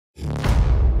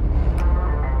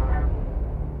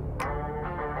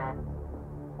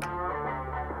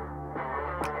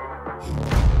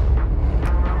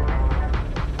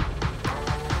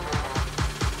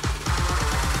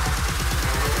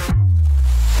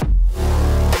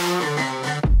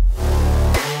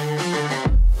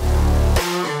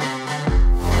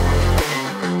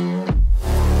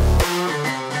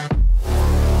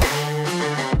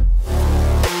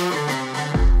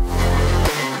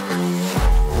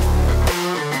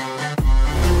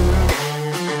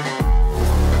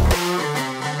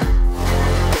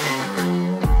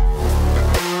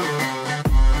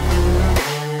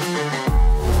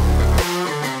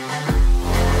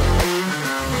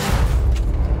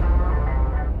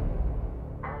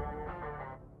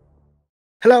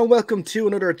Hello and welcome to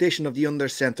another edition of the Under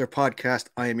Center podcast.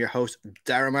 I am your host,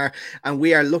 Daragh, and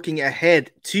we are looking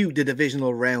ahead to the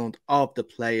divisional round of the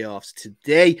playoffs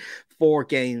today. 4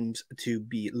 games to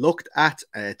be looked at,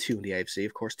 2 in the AFC,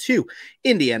 of course, 2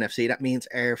 in the NFC. That means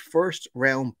our first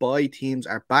round bye teams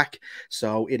are back,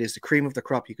 so it is the cream of the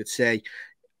crop, you could say,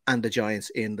 and the Giants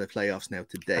in the playoffs now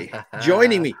today.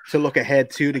 Joining me to look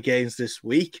ahead to the games this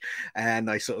week,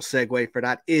 and I sort of segue for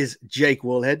that, is Jake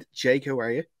Woolhead. Jake, how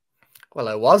are you? Well,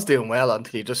 I was doing well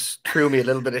until you just threw me a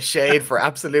little bit of shade for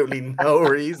absolutely no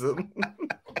reason.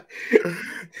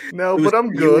 No, but I'm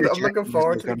good. I'm looking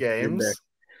forward to the games.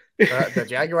 The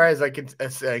Jaguars, I can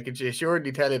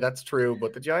assuredly tell you that's true,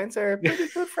 but the Giants are a pretty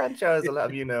good franchise, I'll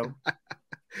have you know.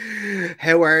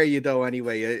 How are you, though,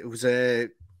 anyway? It was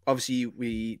obviously,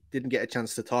 we didn't get a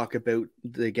chance to talk about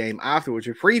the game afterwards.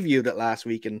 We previewed it last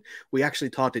week, and we actually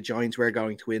thought the Giants were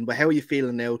going to win. But how are you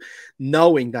feeling now,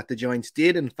 knowing that the Giants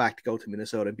did, in fact, go to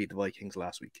Minnesota and beat the Vikings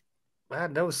last week?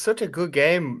 Man, that was such a good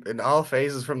game in all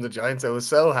phases from the Giants. I was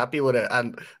so happy with it.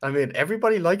 And, I mean,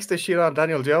 everybody likes to shit on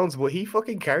Daniel Jones, but he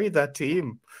fucking carried that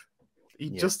team.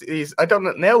 I don't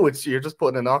know, now you're just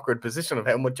put in an awkward position of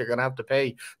how much you're going to have to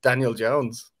pay Daniel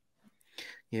Jones.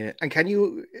 Yeah, and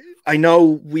I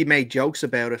know we made jokes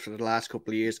about it for the last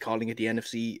couple of years, calling it the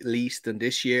NFC least, and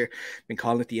this year been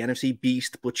calling it the NFC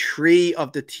beast, but 3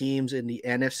 of the teams in the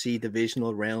NFC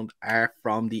divisional round are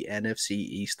from the NFC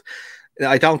East.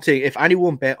 I don't think, if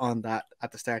anyone bet on that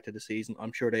at the start of the season,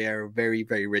 I'm sure they are very,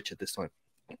 very rich at this time.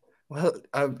 Well,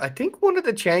 I think one of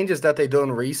the changes that they done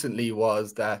recently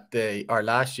was that the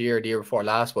year before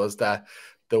last, was that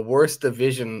the worst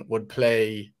division would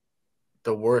play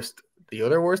the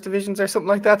other worst divisions or something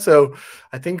like that. So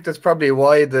I think that's probably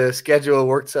why the schedule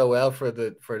worked so well for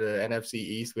the NFC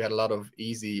East. We had a lot of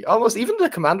easy, almost even the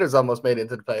Commanders almost made it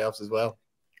into the playoffs as well.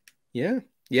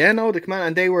 Yeah, no, the Command,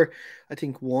 and they were, I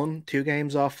think, 1-2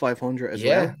 games off 500 as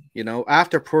well. You know,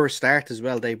 after poor start as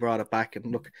well, they brought it back. And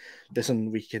look,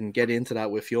 listen, we can get into that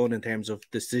with Fionn in terms of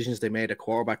decisions they made at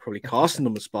quarterback, probably costing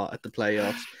them a spot at the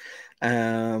playoffs.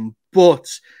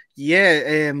 But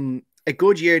yeah, a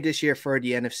good year this year for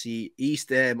the NFC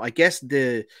East. I guess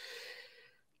the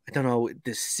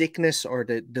sickness or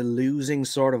the losing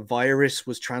sort of virus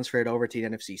was transferred over to the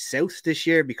NFC South this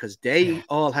year, because they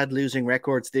all had losing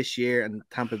records this year, and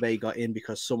Tampa Bay got in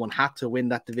because someone had to win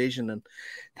that division, and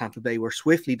Tampa Bay were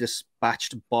swiftly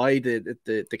dispatched by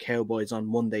the Cowboys on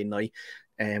Monday night,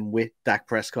 with Dak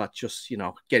Prescott just,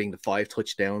 getting the 5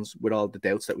 touchdowns with all the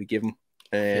doubts that we give him.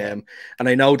 And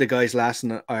I know the guys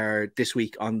this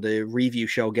week on the review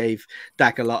show gave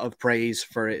Dak a lot of praise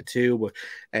for it too, but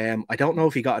I don't know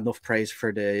if he got enough praise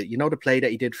for the play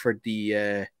that he did for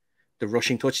the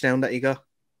rushing touchdown that he got.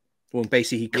 When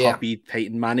basically he copied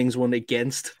Peyton Manning's one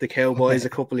against the Cowboys a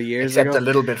couple of years ago. Except a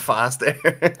little bit faster.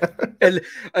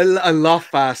 a lot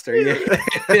faster, yeah.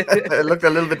 It looked a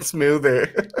little bit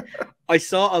smoother. I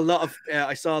saw a lot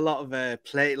of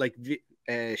play, like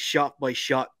shot by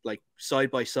shot, like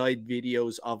side by side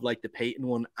videos of like the Peyton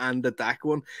one and the Dak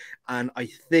one, and I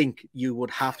think you would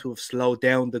have to have slowed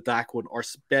down the Dak one or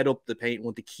sped up the Peyton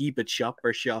one to keep it shot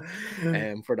for shot.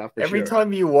 For that, every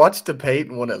time you watch the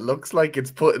Peyton one, it looks like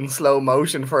it's put in slow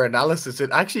motion for analysis. It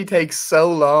actually takes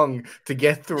so long to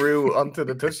get through onto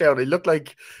the touchdown. It looked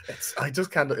like it's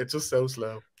just so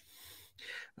slow.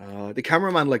 The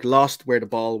cameraman lost where the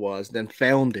ball was, then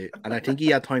found it, and I think he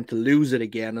had time to lose it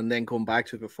again and then come back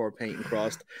to it before Peyton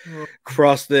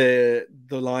crossed the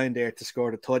line there to score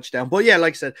the touchdown. But yeah,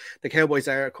 like I said, the Cowboys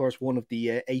are, of course, one of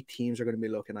the 8 teams we're going to be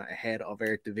looking at ahead of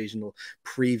our divisional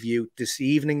preview this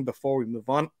evening. Before we move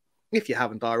on, if you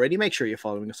haven't already, make sure you're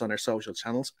following us on our social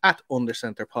channels at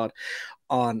UnderCenterPod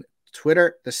on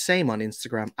Twitter, the same on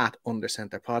Instagram at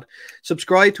UnderCenterPod.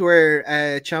 Subscribe to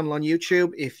our channel on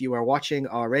YouTube if you are watching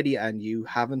already and you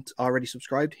haven't already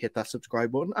subscribed. Hit that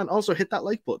subscribe button and also hit that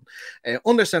like button.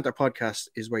 Under Center Podcast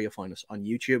is where you'll find us on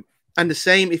YouTube. And the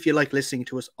same if you like listening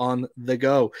to us on the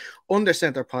go. Under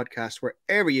Center Podcast,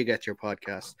 wherever you get your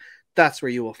podcasts, that's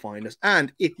where you will find us.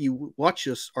 And if you watch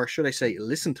us, or should I say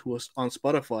listen to us on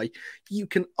Spotify, you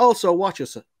can also watch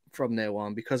us from now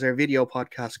on, because our video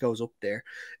podcast goes up there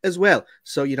as well.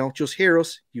 So you don't just hear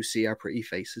us, you see our pretty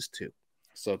faces too.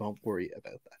 So don't worry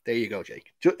about that. There you go,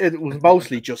 Jake. It was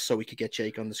mostly just so we could get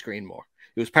Jake on the screen more.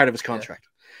 It was part of his contract.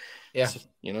 Yeah. So,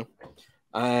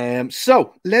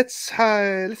 so let's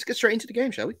get straight into the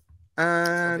game, shall we?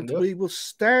 And we will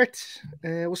start.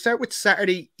 We'll start with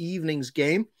Saturday evening's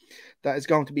game. That is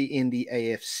going to be in the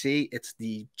AFC. It's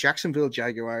the Jacksonville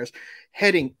Jaguars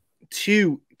heading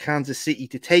to Kansas City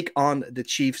to take on the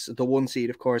Chiefs, the 1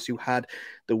 seed, of course, who had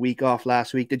the week off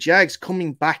last week. The Jags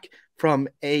coming back from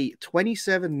a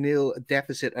 27-0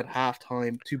 deficit at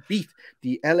halftime to beat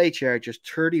the LA Chargers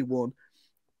 31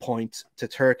 points to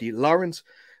 30.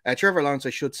 Trevor Lawrence, I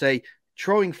should say,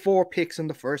 throwing 4 picks in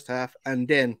the first half and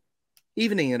then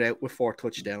evening it out with 4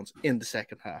 touchdowns in the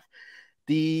second half.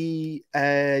 The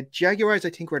Jaguars,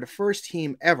 I think, were the first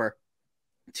team ever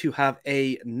to have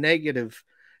a negative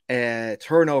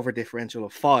turnover differential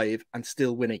of 5 and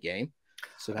still win a game.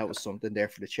 So that was something there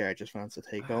for the Chargers fans to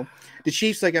take home. The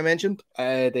Chiefs, like I mentioned,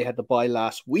 they had the bye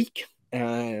last week.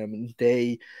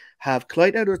 They have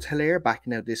Clyde Edwards-Helaire back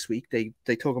now this week. They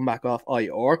took him back off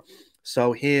IR.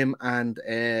 So him and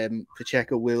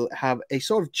Pacheco will have a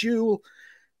sort of dual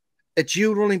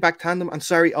running back tandem. And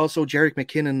sorry, also Jerick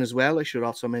McKinnon as well. I should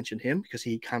also mention him because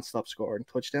he can't stop scoring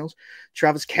touchdowns.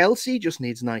 Travis Kelce just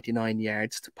needs 99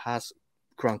 yards to pass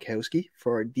Gronkowski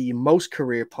for the most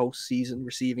career postseason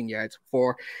receiving yards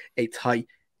for a tight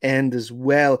end as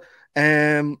well.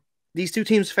 These two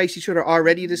teams face each other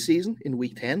already this season in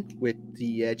week 10, with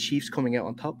the Chiefs coming out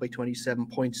on top by 27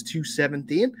 points to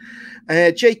 17.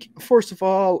 Jake, first of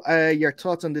all, your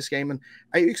thoughts on this game, and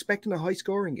are you expecting a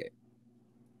high-scoring game?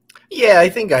 Yeah, I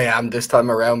think I am this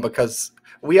time around, because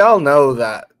we all know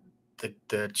that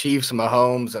the Chiefs and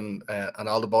Mahomes and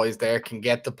all the boys there can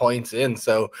get the points in.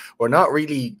 So we're not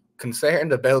really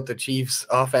concerned about the Chiefs'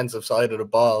 offensive side of the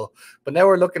ball. But now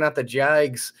we're looking at the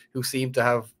Jags, who seem to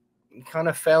have kind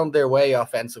of found their way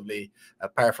offensively,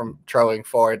 apart from throwing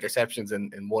 4 interceptions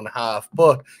in one half.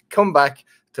 But come back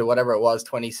to whatever it was,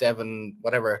 27,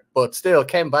 whatever, but still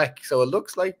came back. So it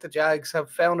looks like the Jags have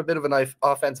found a bit of an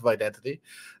offensive identity.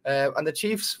 And the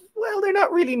Chiefs, well, they're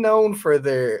not really known for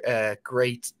their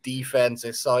great defense,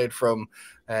 aside from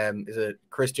is it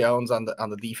Chris Jones on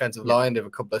the defensive line. They have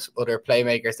a couple of other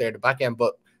playmakers there at the back end,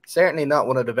 but certainly not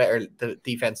one of the better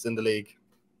defenses in the league.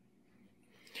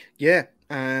 Yeah,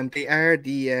 they are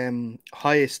the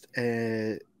highest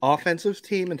offensive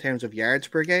team in terms of yards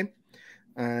per game.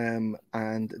 And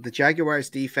the Jaguars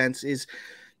defense is,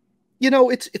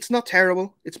 it's not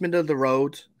terrible. It's middle of the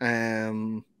road.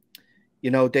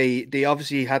 They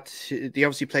obviously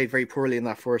played very poorly in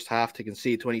that first half to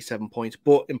concede 27 points.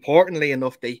 But importantly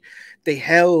enough, they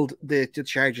held the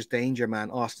Chargers danger man,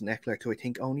 Austin Eckler, to I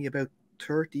think only about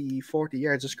 30-40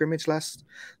 yards of scrimmage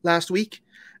last week.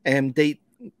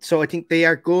 So I think they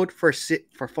are good for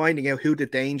finding out who the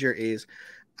danger is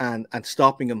and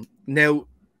stopping them. Now,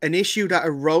 an issue that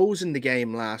arose in the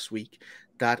game last week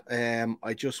that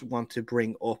I just want to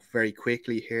bring up very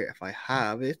quickly here, if I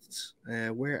have it.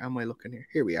 Where am I looking here?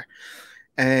 Here we are.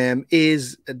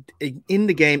 Is in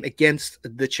the game against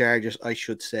the Chargers, I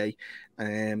should say,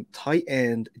 tight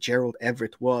end Gerald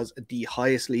Everett was the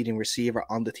highest leading receiver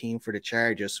on the team for the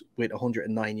Chargers with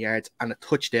 109 yards and a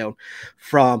touchdown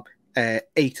from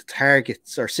 8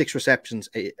 targets, or 6 receptions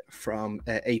from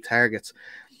 8 targets.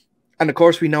 And of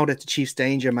course, we know that the Chiefs'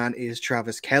 danger man is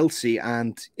Travis Kelce.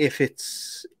 And if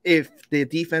the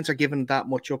defense are giving that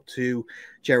much up to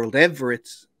Gerald Everett,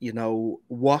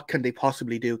 what can they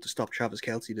possibly do to stop Travis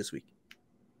Kelce this week?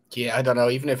 Yeah, I don't know.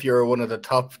 Even if you're one of the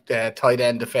top tight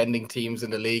end defending teams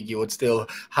in the league, you would still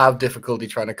have difficulty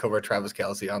trying to cover Travis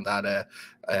Kelce on that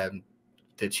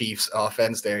the Chiefs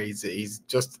offense there. He's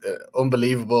just an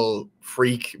unbelievable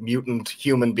freak, mutant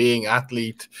human being,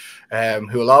 athlete,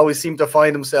 who will always seem to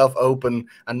find himself open.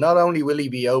 And not only will he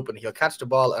be open, he'll catch the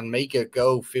ball and make it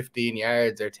go 15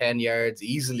 yards or 10 yards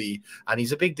easily. And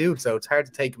he's a big dude, so it's hard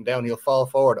to take him down. He'll fall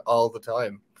forward all the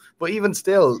time. But even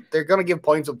still, they're going to give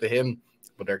points up to him.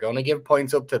 But they're going to give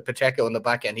points up to Pacheco in the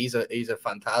back end. He's a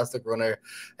fantastic runner.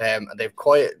 And they've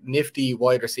quite nifty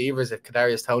wide receivers. If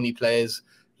Kadarius Toney plays,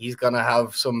 he's going to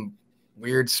have some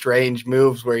weird, strange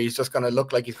moves where he's just going to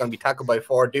look like he's going to be tackled by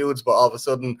 4 dudes, but all of a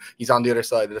sudden he's on the other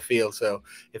side of the field. So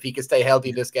if he can stay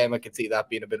healthy this game, I could see that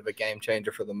being a bit of a game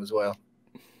changer for them as well.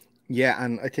 Yeah,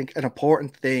 and I think an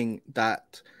important thing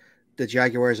that the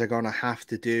Jaguars are going to have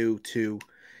to do to,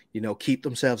 keep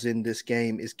themselves in this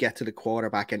game is get to the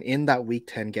quarterback. And in that Week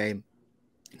 10 game,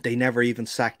 they never even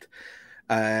sacked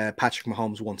Patrick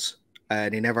Mahomes once.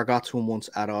 They never got to him once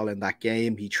at all in that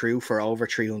game. He threw for over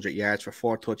 300 yards for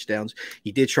 4 touchdowns.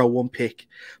 He did throw 1 pick,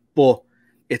 but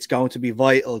it's going to be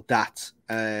vital that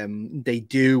they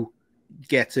do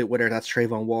get to, whether that's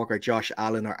Trayvon Walker, Josh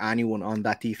Allen, or anyone on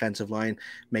that defensive line,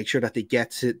 make sure that they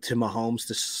get to Mahomes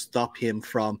to stop him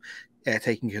from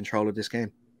taking control of this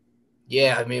game.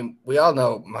 Yeah, I mean, we all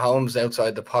know Mahomes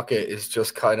outside the pocket is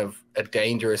just kind of a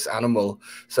dangerous animal.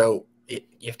 So you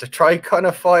have to try kind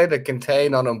of find and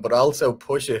contain on him, but also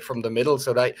push it from the middle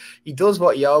so that he does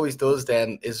what he always does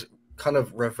then, is kind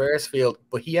of reverse field,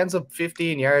 but he ends up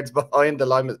 15 yards behind the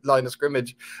line of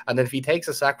scrimmage. And then if he takes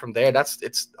a sack from there,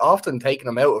 it's often taking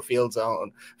him out of field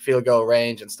zone, field goal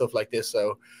range and stuff like this.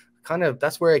 So kind of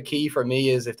that's where a key for me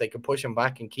is if they can push him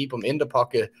back and keep him in the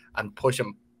pocket and push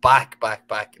him back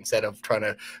instead of trying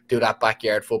to do that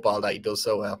backyard football that he does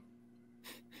so well.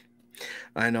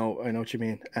 I know what you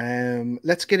mean.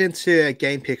 Let's get into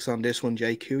game picks on this one,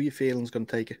 Jake. Who are you feeling is going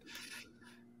to take it?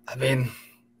 I mean,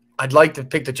 I'd like to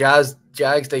pick the Jags.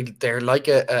 They're like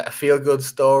a feel-good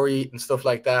story and stuff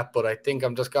like that, but I think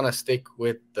I'm just going to stick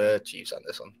with the Chiefs on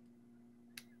this one.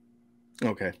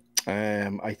 Okay.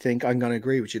 I think I'm going to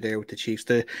agree with you there with the Chiefs.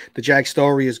 The Jag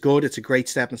story is good. It's a great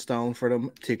stepping stone for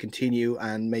them to continue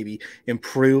and maybe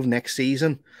improve next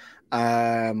season.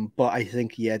 But I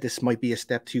think, this might be a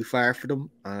step too far for them.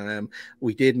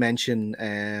 We did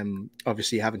mention,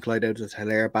 obviously having Clyde out as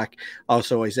Hilaire back,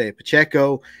 also Isaiah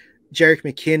Pacheco, Jerick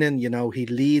McKinnon, he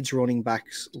leads running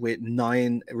backs with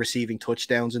 9 receiving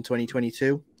touchdowns in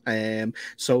 2022.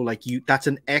 So that's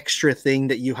an extra thing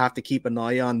that you have to keep an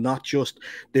eye on, not just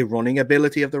the running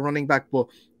ability of the running back, but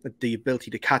the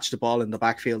ability to catch the ball in the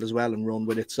backfield as well and run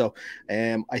with it. So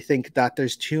I think that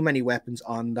there's too many weapons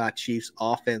on that Chiefs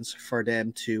offense for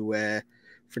them to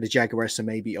for the Jaguars to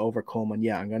maybe overcome. And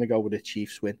I'm going to go with the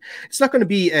Chiefs win. It's not going to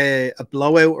be a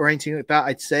blowout or anything like that.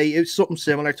 I'd say it's something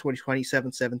similar to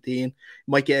 27-17.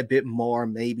 Might get a bit more,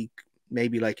 maybe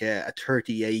like a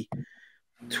 38-28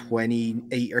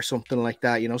 or something like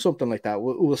that, something like that.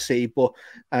 We'll see. But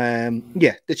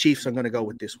the Chiefs, I'm going to go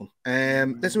with this one.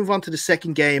 Let's move on to the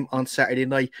second game on Saturday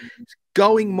night. It's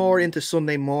going more into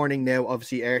Sunday morning now,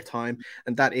 obviously airtime,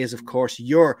 and that is, of course,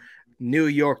 your New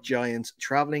York Giants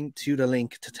traveling to the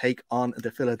Link to take on the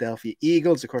Philadelphia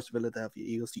Eagles. Of course, the Philadelphia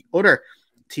Eagles, the other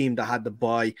team that had the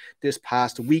bye this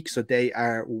past week, so they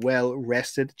are well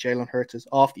rested. Jalen Hurts is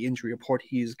off the injury report.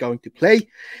 He is going to play.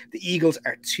 The Eagles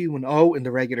are 2-0 in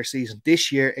the regular season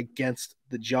this year against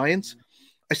the Giants.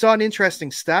 I saw an interesting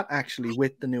stat actually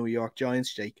with the New York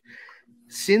Giants, Jake.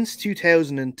 Since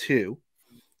 2002,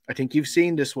 I think you've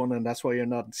seen this one and that's why you're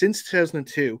not. Since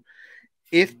 2002,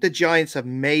 if the Giants have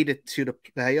made it to the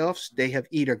playoffs, they have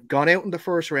either gone out in the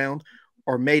first round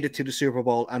or made it to the Super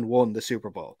Bowl and won the Super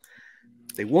Bowl.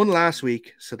 They won last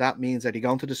week, so that means that he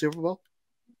gone to the Super Bowl?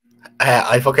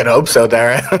 I fucking hope so,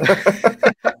 Daragh.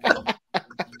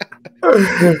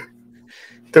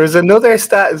 There's another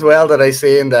stat as well that I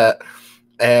seen that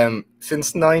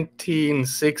since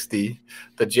 1960,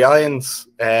 the Giants,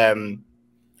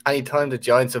 anytime the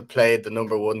Giants have played the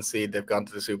number 1 seed, they've gone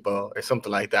to the Super Bowl or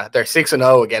something like that. They're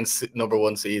 6-0 against number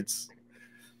 1 seeds.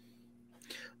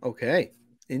 Okay,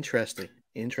 interesting.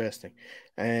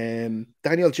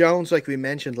 Daniel Jones, like we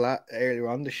mentioned earlier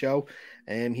on the show,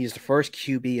 he's the first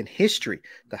QB in history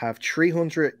to have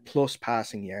 300 plus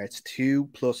passing yards, 2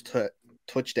 plus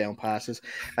touchdown passes,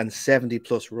 and 70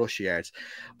 plus rush yards.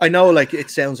 I know, it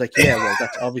sounds like,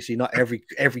 that's obviously not every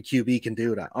QB can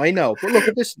do that. I know, but look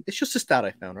at this. It's just a stat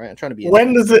I found, right? I'm trying to be.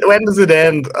 When does it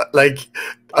end?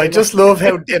 I just love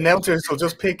how the announcers will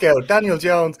just pick out Daniel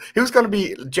Jones. Who's going to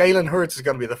be Jalen Hurts is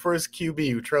going to be the first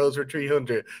QB who throws for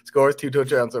 300, scores 2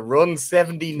 touchdowns, and runs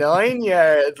 79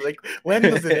 yards. When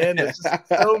does it end? It's just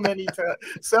so many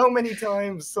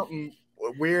times something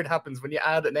weird happens when you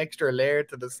add an extra layer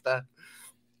to the stat.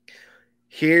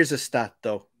 Here's a stat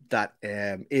though that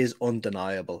is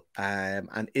undeniable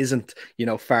and isn't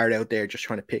far out there just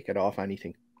trying to pick it off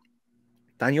anything.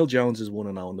 Daniel Jones is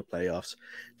 1-0 in the playoffs.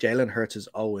 Jalen Hurts is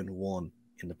 0-1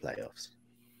 in the playoffs.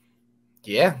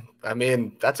 Yeah, I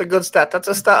mean, that's a good stat. That's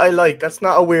a stat I like. That's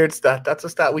not a weird stat. That's a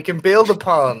stat we can build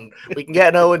upon. We can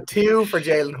get an 0-2 for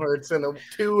Jalen Hurts and a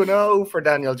 2-0 for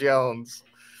Daniel Jones.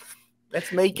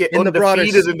 Let's make it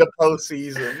undefeated in the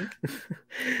postseason.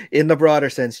 In the broader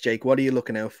sense, Jake, what are you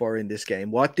looking out for in this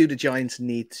game? What do the Giants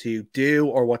need to do,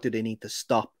 or what do they need to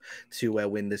stop to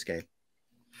win this game?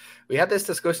 We had this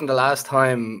discussion last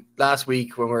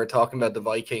week when we were talking about the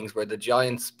Vikings, where the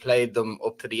Giants played them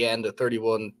up to the end, a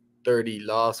 31-30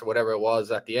 loss or whatever it was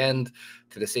at the end,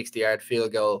 to the 60-yard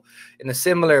field goal. In a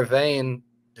similar vein,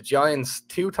 the Giants,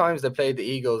 2 times they played the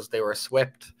Eagles, they were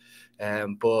swept.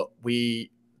 But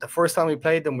the first time we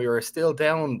played them, we were still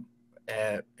down.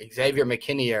 Xavier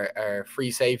McKinney, our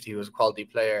free safety, who was a quality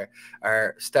player,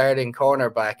 our starting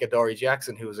cornerback, Adoree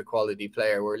Jackson, who was a quality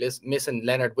player. We're missing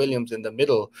Leonard Williams in the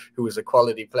middle, who was a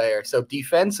quality player. So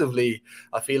defensively,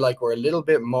 I feel like we're a little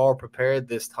bit more prepared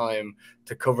this time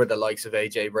to cover the likes of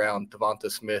A.J. Brown,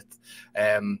 Devonta Smith.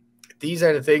 These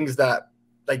are the things that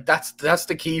like that's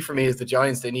the key for me is the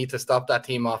Giants. They need to stop that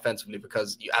team offensively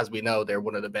because, as we know, they're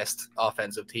one of the best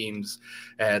offensive teams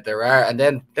there are. And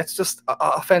then let's just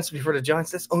offensively for the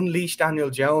Giants, let's unleash Daniel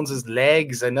Jones's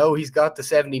legs. I know he's got the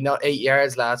 78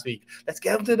 yards last week. Let's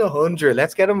get him to the 100.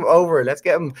 Let's get him over. Let's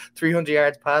get him 300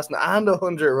 yards passing and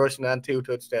 100 rushing and 2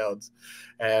 touchdowns.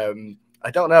 I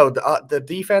don't know. The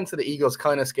defense of the Eagles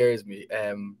kind of scares me.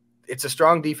 It's a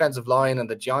strong defensive line, and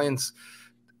the Giants,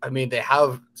 I mean, they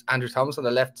have Andrew Thomas on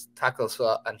the left tackle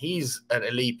slot, and he's an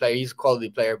elite player. He's a quality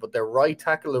player, but their right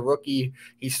tackle, the rookie,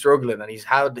 he's struggling, and he's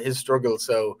had his struggles.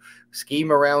 So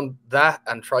scheme around that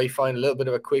and try find a little bit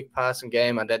of a quick passing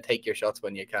game, and then take your shots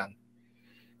when you can.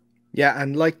 Yeah,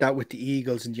 and like that with the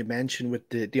Eagles, and you mentioned with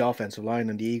the offensive line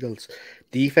and the Eagles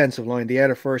defensive line, they are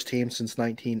the first team since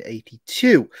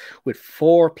 1982 with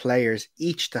 4 players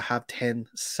each to have 10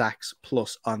 sacks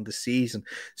plus on the season.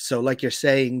 So like you're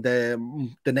saying, the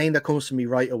name that comes to me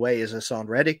right away is Hassan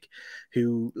Reddick,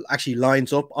 who actually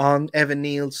lines up on Evan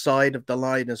Neal's side of the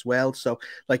line as well. So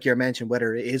like you mentioned,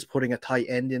 whether it is putting a tight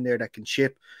end in there that can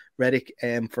chip Reddick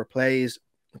for plays,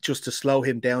 just to slow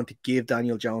him down to give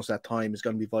Daniel Jones that time is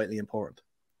going to be vitally important.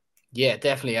 Yeah,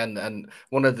 definitely. And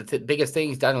one of the biggest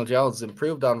things Daniel Jones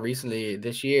improved on recently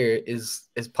this year is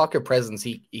his pocket presence.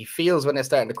 He feels when it's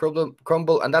starting to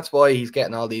crumble, and that's why he's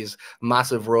getting all these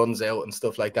massive runs out and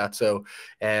stuff like that. So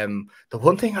the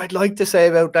one thing I'd like to say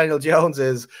about Daniel Jones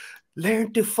is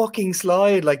learn to fucking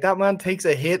slide. Like, that man takes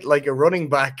a hit like a running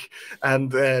back,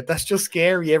 and that's just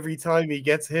scary every time he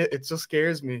gets hit. It just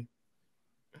scares me.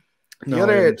 I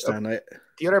understand.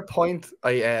 The other point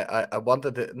I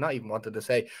wanted to, not even wanted to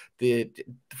say,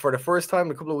 for the first time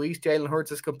in a couple of weeks, Jalen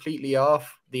Hurts is completely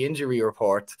off the injury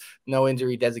report, no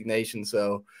injury designation.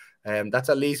 So that's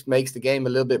at least makes the game a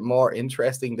little bit more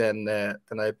interesting than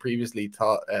I previously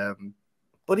thought.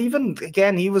 But even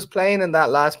again, he was playing in that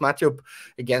last matchup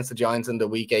against the Giants in the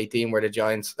Week 18, where the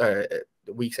Giants,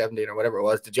 Week 17 or whatever it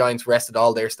was, the Giants rested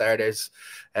all their starters,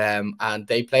 and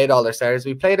they played all their starters.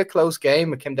 We played a close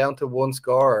game. It came down to one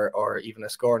score, or even a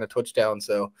score and a touchdown,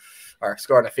 or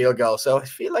scoring a field goal. So I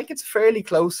feel like it's fairly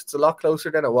close. It's a lot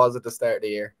closer than it was at the start of the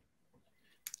year.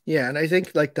 Yeah, and I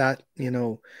think like that,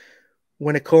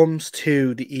 when it comes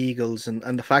to the Eagles and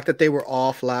the fact that they were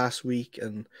off last week,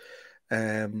 and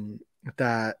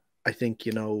that I think,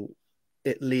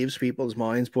 it leaves people's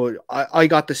minds. But I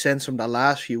got the sense from the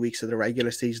last few weeks of the regular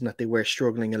season that they were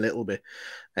struggling a little bit.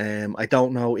 I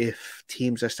don't know if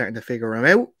teams are starting to figure them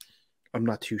out. I'm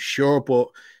not too sure, but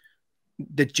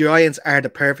the Giants are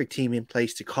the perfect team in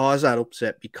place to cause that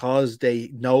upset because they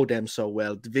know them so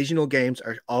well. Divisional games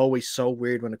are always so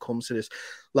weird when it comes to this.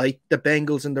 Like the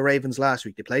Bengals and the Ravens last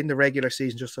week. They played in the regular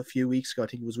season just a few weeks ago. I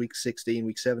think it was week 16,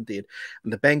 week 17.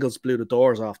 And the Bengals blew the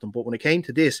doors off them. But when it came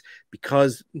to this,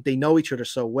 because they know each other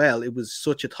so well, it was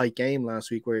such a tight game last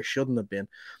week where it shouldn't have been.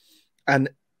 And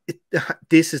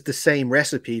this is the same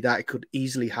recipe that it could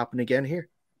easily happen again here.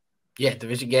 Yeah,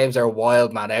 division games are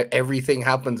wild, man. Everything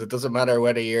happens. It doesn't matter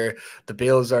whether you're the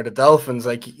Bills or the Dolphins.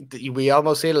 Like we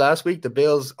almost said last week, the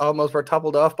Bills almost were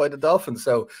toppled off by the Dolphins.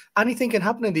 So anything can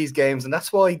happen in these games, and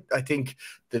that's why I think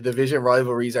the division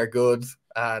rivalries are good.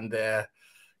 And yeah,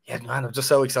 man, I'm just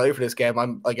so excited for this game.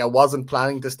 I wasn't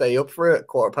planning to stay up for it.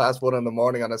 1:15 in the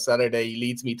morning on a Saturday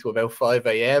leads me to about 5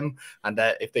 a.m. And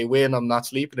if they win, I'm not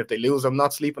sleeping. If they lose, I'm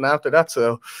not sleeping after that.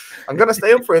 So I'm gonna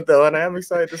stay up for it though, and I am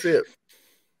excited to see it.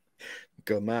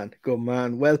 Good man, good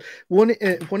man. Well, one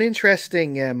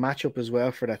interesting matchup as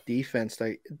well for that defense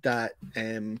that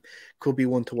could be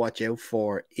one to watch out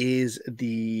for is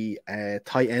the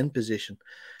tight end position,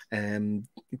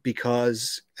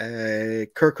 because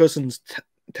Kirk Cousins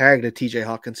targeted TJ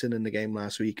Hawkinson in the game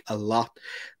last week a lot.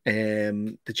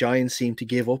 The Giants seem to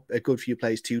give up a good few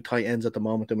plays to tight ends at the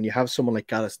moment, and when you have someone like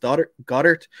Dallas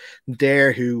Goedert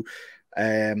there, who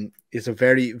is a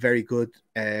very, very good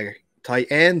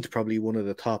tight end, probably one of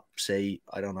the top, say,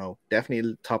 I don't know,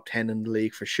 definitely top 10 in the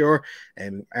league for sure.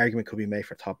 Argument could be made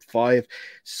for top 5.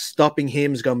 Stopping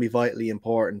him is going to be vitally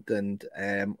important.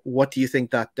 And what do you think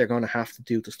that they're going to have to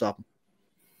do to stop him?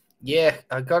 Yeah,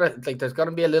 there's got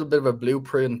to be a little bit of a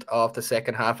blueprint of the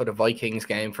second half of the Vikings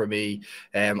game for me.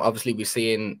 Obviously, we've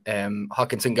seen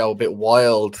Hawkinson go a bit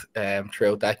wild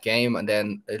throughout that game, and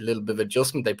then a little bit of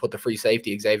adjustment. They put the free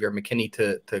safety Xavier McKinney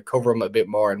to cover him a bit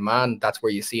more. And man, that's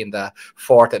where you see in the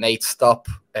 4th and 8 stop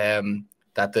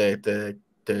that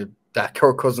that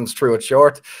Kirk Cousins threw it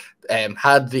short.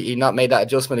 Had he not made that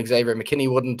adjustment, Xavier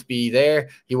McKinney wouldn't be there.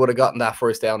 He would have gotten that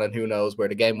first down, and who knows where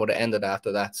the game would have ended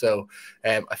after that. So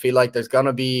I feel like they're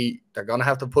gonna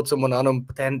have to put someone on him,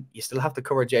 but then you still have to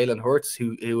cover Jalen Hurts,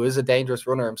 who is a dangerous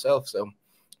runner himself. So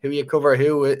who you cover,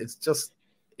 it's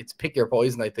it's pick your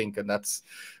poison, I think, and that's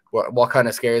what kind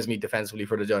of scares me defensively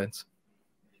for the Giants.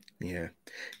 Yeah,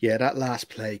 that last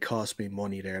play cost me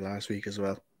money there last week as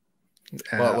well.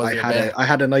 What was your bet? I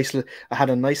had a nice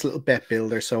little bet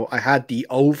builder. So I had the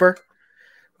over.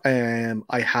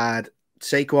 I had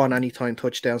Saquon anytime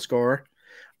touchdown scorer.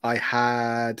 I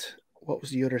had, what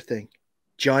was the other thing?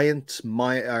 Giants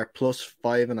plus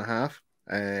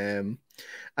 5.5.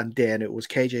 And then it was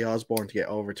KJ Osborne to get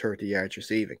over 30 yards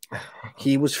receiving.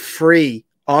 He was free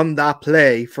on that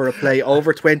play for a play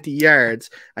over 20 yards,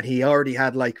 and he already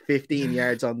had like 15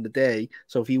 yards on the day.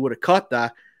 So if he would have caught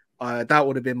that, that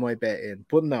would have been my bet in.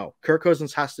 But no, Kirk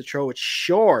Cousins has to throw it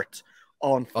short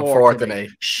on 4th and 8.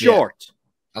 Short. Yeah.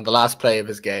 On the last play of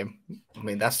his game. I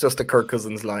mean, that's just a Kirk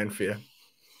Cousins line for you.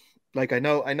 Like I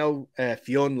know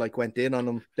Fionn like went in on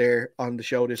him there on the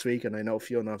show this week, and I know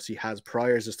Fionn obviously has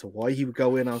priors as to why he would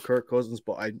go in on Kirk Cousins,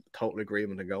 but I totally agree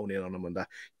with him going in on him on that.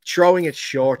 Throwing it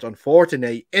short on 4th and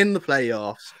 8 in the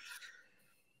playoffs,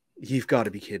 you've got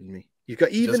to be kidding me. You've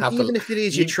got even if it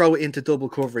is you throw it into double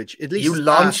coverage, at least you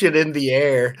launch it in the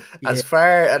air as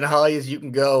far and high as you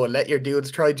can go, and let your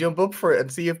dudes try jump up for it and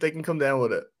see if they can come down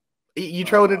with it. You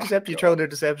throw an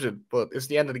interception, but it's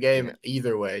the end of the game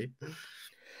either way.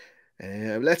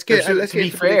 Let's get fair. But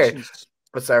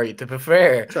to be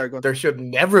fair, there should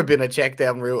never have been a check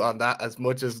down route on that as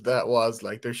much as that was.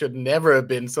 Like, there should never have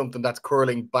been something that's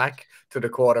curling back to the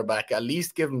quarterback. At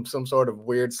least give him some sort of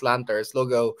weird slant or a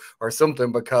sluggo or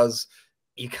something, because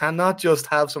you cannot just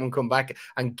have someone come back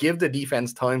and give the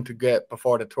defense time to get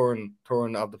before the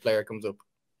turn of the player comes up.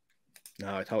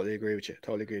 No, I totally agree with you.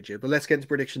 But let's get into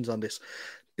predictions on this.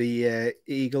 The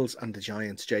Eagles and the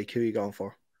Giants. Jake, who are you going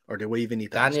for? Or do we even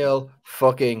need that? Daniel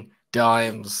fucking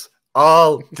Dimes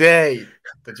all day.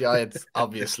 The Giants,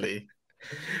 obviously.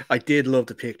 I did love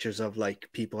the pictures of like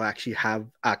people actually have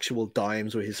actual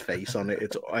dimes with his face on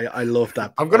it. I love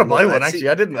that. I'm gonna buy one actually.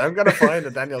 I'm gonna find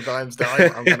a Daniel Dimes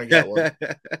dime. I'm gonna get one.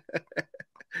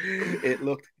 It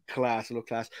looked class.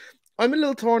 I'm a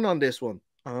little torn on this one.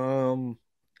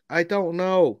 I don't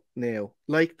know now.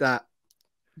 Like that,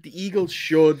 the Eagles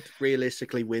should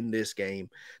realistically win this game.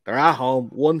 They're at home,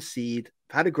 1 seed,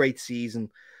 had a great season.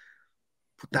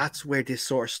 But that's where this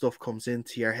sort of stuff comes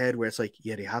into your head, where it's like,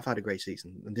 yeah, they have had a great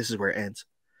season, and this is where it ends.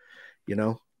 You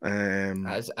know?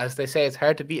 As they say, it's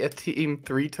hard to beat a team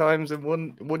 3 times in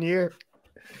one year.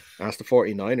 That's the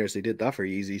 49ers. They did that for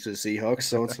easy to the Seahawks,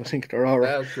 so I think they're all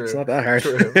right. It's not that hard.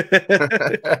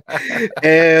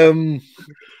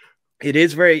 It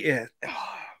is very...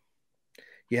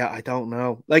 Yeah, I don't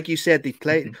know. Like you said, they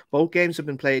played both games have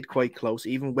been played quite close,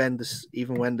 even when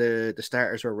the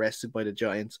starters were rested by the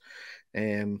Giants.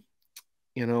 You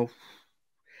know,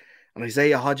 and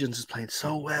Isaiah Hodgins is playing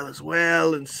so well as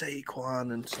well, and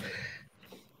Saquon. And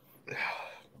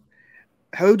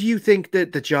how do you think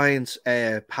that the Giants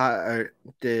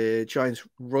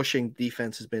rushing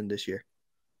defense has been this year?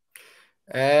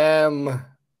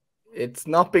 It's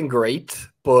not been great,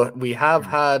 but we have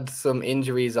had some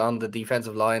injuries on the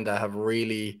defensive line that have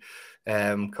really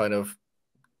kind of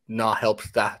not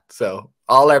helped that. So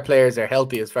all our players are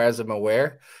healthy as far as I'm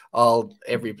aware.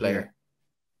 Every player.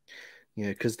 Yeah,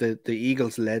 because the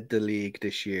Eagles led the league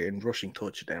this year in rushing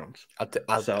touchdowns.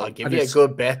 I'll give you a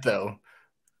good bet, though.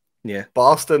 Yeah.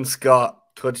 Boston Scott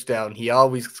touchdown. He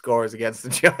always scores against the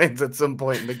Giants at some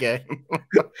point in the game.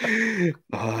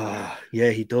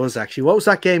 Yeah, he does actually. What was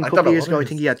that game a couple of years ago? I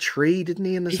think he had 3, didn't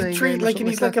he? In the same game, and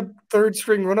he's like a 3rd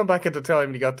string running back at the time.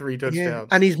 And he got 3 touchdowns. Yeah.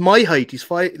 And he's my height. He's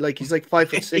like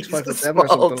 5'6", 5'7", or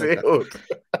something like that.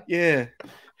 Yeah.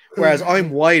 Whereas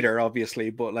I'm wider, obviously,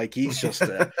 but like he's just.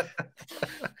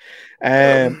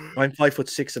 I'm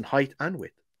 5'6" in height and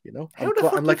width. You know,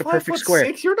 I'm like a perfect square.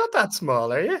 6? You're not that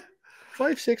small, are you?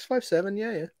 5'6", 5'7",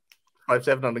 yeah.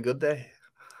 5'7" on a good day.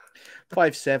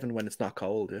 5'7" when it's not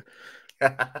cold,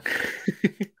 yeah.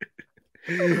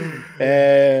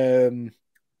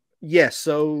 Yeah,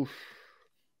 so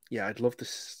yeah, I'd love to.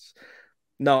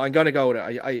 No, I'm gonna go with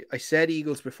it. I said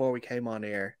Eagles before we came on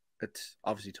air. It's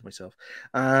obviously to myself.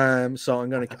 So I'm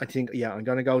gonna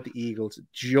go with the Eagles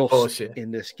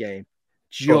in this game.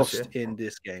 In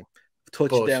this game.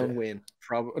 Touchdown win,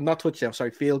 probably not touchdown.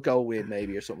 Sorry, field goal win,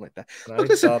 maybe, or something like that. Look,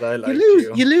 listen,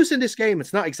 you lose in this game.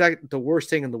 It's not exactly the worst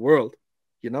thing in the world.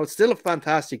 You know, it's still a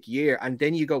fantastic year, and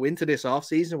then you go into this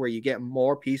offseason where you get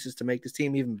more pieces to make this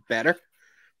team even better.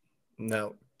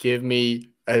 No, give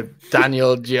me a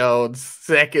Daniel Jones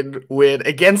 2nd win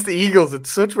against the Eagles. It's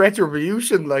such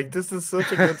retribution. Like, this is such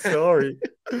a good story.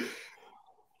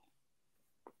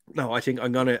 No, I think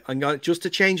I'm gonna just to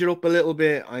change it up a little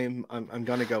bit. I'm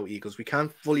gonna go Eagles. We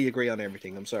can't fully agree on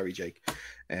everything. I'm sorry, Jake.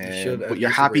 You should But at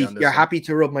least agree on this you're one. happy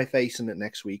to rub my face in it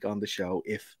next week on the show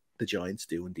if the Giants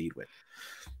do indeed win.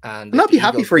 And And if I'll the be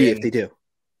happy Eagles for you if win, they do.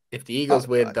 if the Eagles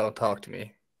win, don't talk to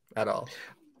me at all.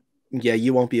 Yeah,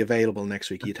 you won't be available next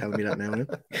week. You telling me that now?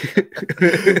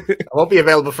 I won't be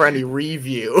available for any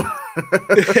review.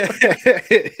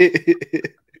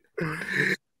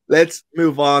 Let's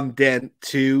move on then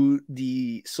to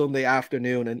the Sunday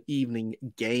afternoon and evening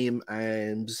game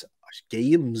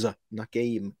games, not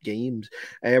game, games.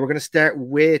 We're going to start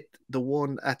with the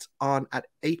one that's on at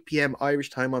 8 p.m. Irish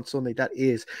time on Sunday. That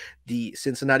is the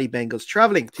Cincinnati Bengals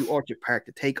traveling to Orchard Park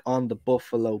to take on the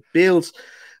Buffalo Bills.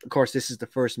 Of course, this is the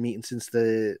first meeting since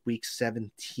the Week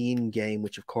 17 game,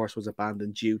 which of course was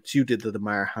abandoned due to the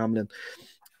Damar Hamlin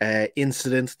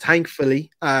incident.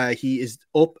 Thankfully, he is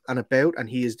up and about and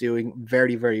he is doing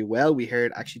very, very well. We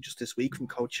heard actually just this week from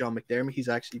Coach Sean McDermott. He's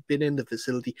actually been in the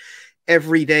facility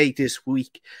every day this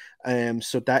week.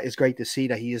 So that is great to see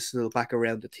that he is still back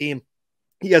around the team.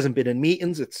 He hasn't been in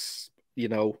meetings. It's,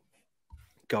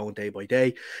 going day by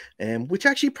day, which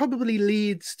actually probably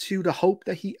leads to the hope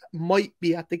that he might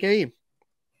be at the game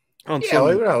on Sunday.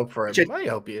 I would hope for him. I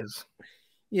hope he is.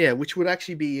 Yeah, which would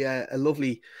actually be a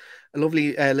lovely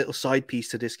little side piece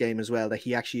to this game as well, that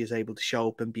he actually is able to show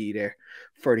up and be there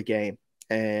for the game.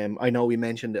 I know we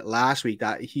mentioned it last week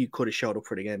that he could have showed up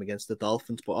for the game against the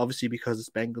Dolphins, but obviously because it's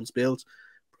Bengals Bills,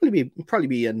 probably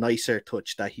be a nicer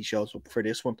touch that he shows up for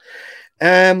this one.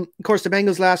 Of course, the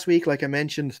Bengals last week, like I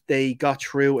mentioned, they got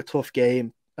through a tough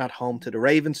game at home to the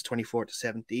Ravens,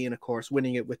 24-17. Of course,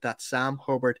 winning it with that Sam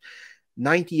Hubbard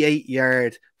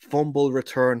 98-yard fumble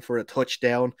return for a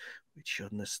touchdown, which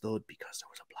shouldn't have stood because there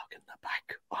was a block in the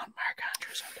back on Mark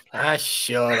Andrews.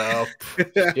 Shut up.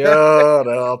 Shut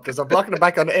up. There's a block in the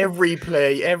back on every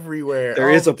play, everywhere. There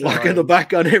is a block in the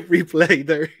back on every play.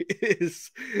 There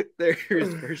is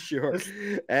for sure.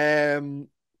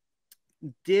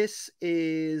 This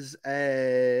is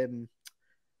the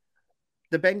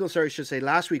Bengals, I should say,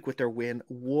 last week with their win,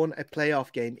 won a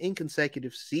playoff game in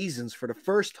consecutive seasons for the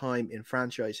first time in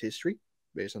franchise history.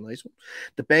 There's a nice one.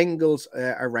 The Bengals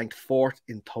are ranked 4th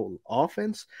in total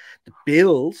offense. The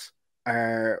Bills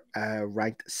are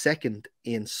ranked 2nd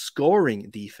in scoring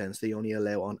defense. They only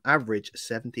allow on average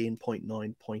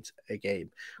 17.9 points a game.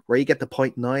 Where you get the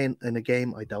 0.9 in a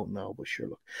game, I don't know, but sure,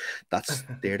 look,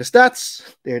 they're the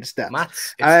stats. They're the stats.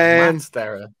 Maths. It's maths,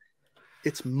 Daragh.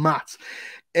 It's maths.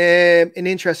 An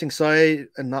interesting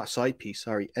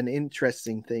an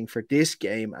interesting thing for this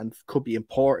game, and could be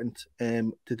important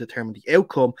to determine the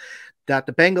outcome, that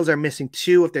the Bengals are missing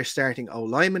 2 of their starting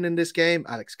O-linemen in this game.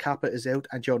 Alex Kappa is out,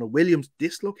 and Jonah Williams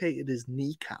dislocated his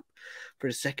kneecap for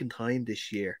the 2nd time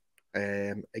this year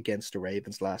against the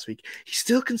Ravens last week. He's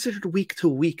still considered week to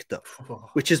week, though,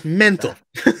 which is mental.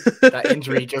 That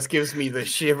injury just gives me the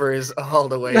shivers all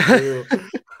the way through.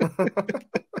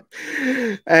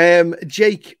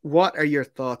 Jake, what are your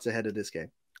thoughts ahead of this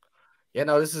game? Yeah,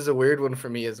 no, this is a weird one for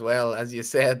me as well. As you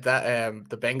said, that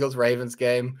the Bengals-Ravens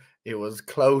game, it was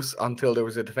close until there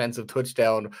was a defensive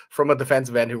touchdown from a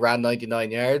defensive end who ran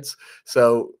 99 yards.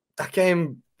 So that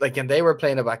game, and they were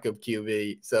playing a backup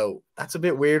QB. So that's a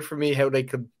bit weird for me how they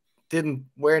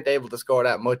weren't able to score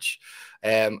that much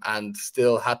and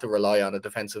still had to rely on a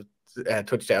defensive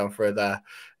touchdown for that.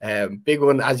 Big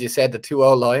one, as you said, the 2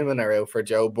 O-linemen are out for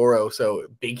Joe Burrow. So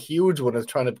big, huge one is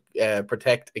trying to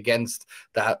protect against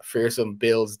that fearsome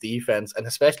Bills defense. And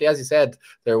especially, as you said,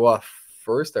 they're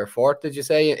 1st or 4th, did you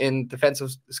say, in defensive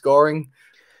scoring?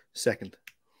 Second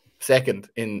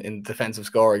in defensive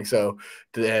scoring. So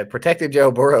protecting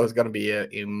Joe Burrow is going to be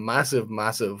a massive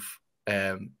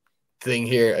thing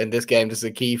here in this game. This is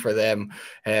a key for them.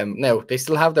 Now, they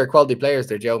still have their quality players.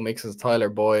 They're Joe Mixon, Tyler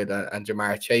Boyd, and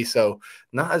Jamar Chase. So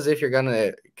not as if you're going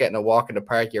to get in a walk in the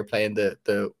park. You're playing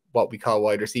the what we call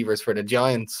wide receivers for the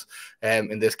Giants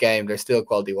in this game. They're still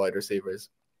quality wide receivers.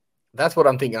 That's what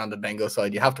I'm thinking on the Bengals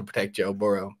side. You have to protect Joe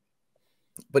Burrow.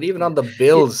 But even on the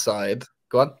Bills side,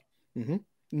 go on. Mm-hmm.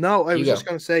 No, I was just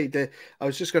going to say that I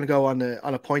was just going to go on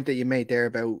a point that you made there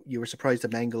about you were surprised the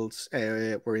Bengals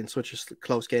were in such a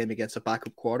close game against a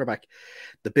backup quarterback.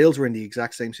 The Bills were in the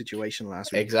exact same situation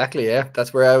last week. Exactly, yeah.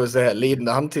 That's where I was leading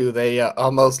on to. They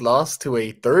almost lost to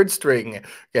a 3rd-string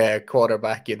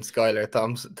quarterback in Skylar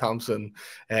Thompson.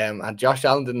 And Josh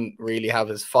Allen didn't really have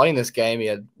his finest game. He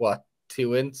had, 2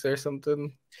 ints or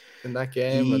something in that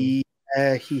game? He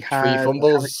had 3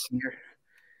 fumbles.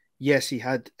 Yes, he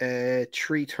had 3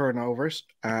 turnovers,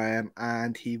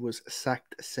 and he was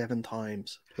sacked 7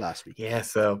 times last week. Yeah,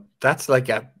 so that's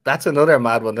that's another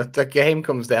mad one. That the game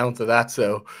comes down to that.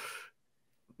 So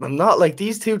I'm not like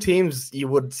these two teams, you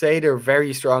would say they're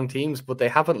very strong teams, but they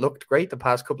haven't looked great the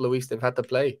past couple of weeks they've had to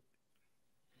play.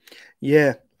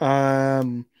 Yeah.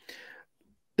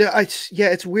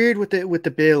 It's weird with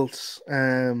the Bills.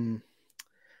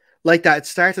 Like that, it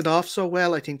started off so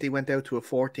well. I think they went out to a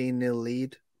 14-0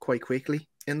 lead quite quickly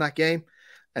in that game.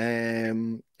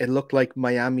 It looked like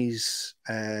Miami's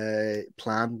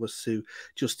plan was to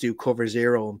just do cover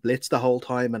zero and blitz the whole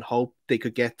time and hope they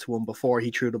could get to him before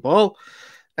he threw the ball.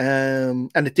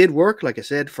 And it did work, like I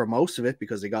said, for most of it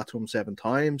because they got to him 7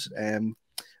 times.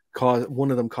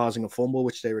 One of them causing a fumble,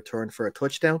 which they returned for a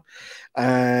touchdown.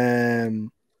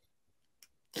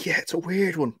 It's a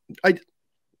weird one.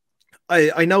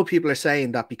 I know people are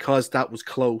saying that because that was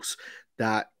close,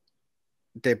 that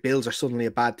the Bills are suddenly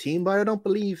a bad team, but I don't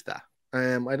believe that.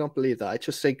 I don't believe that. I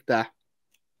just think that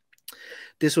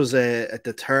this was a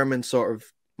determined sort of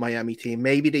Miami team.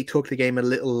 Maybe they took the game a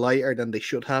little lighter than they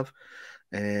should have.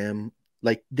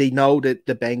 Like they know that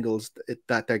the Bengals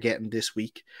that they're getting this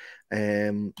week.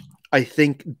 I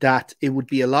think that it would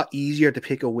be a lot easier to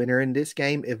pick a winner in this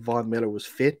game if Von Miller was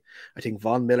fit. I think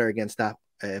Von Miller against that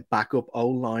backup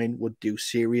O-line would do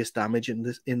serious damage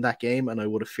in that game, and I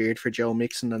would have feared for Joe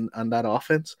Mixon and that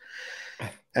offense.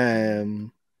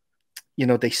 They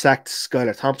sacked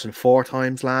Skylar Thompson 4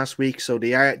 times last week, so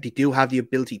they do have the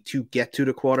ability to get to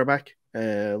the quarterback.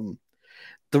 The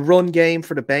run game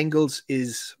for the Bengals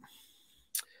is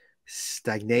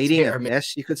stagnating at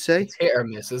best, you could say. It's hit or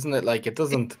miss, isn't it? Like it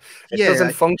doesn't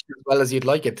function as well as you'd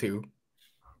like it to.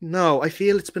 No, I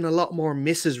feel it's been a lot more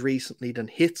misses recently than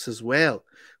hits as well,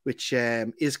 which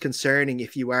is concerning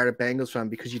if you are a Bengals fan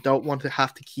because you don't want to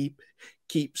have to keep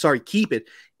it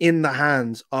in the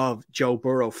hands of Joe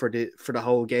Burrow for the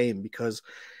whole game, because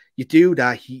you do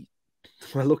that,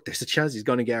 there's a chance he's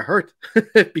going to get hurt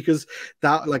because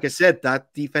that, like I said,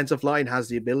 that defensive line has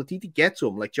the ability to get to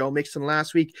him. Like Joe Mixon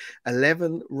last week,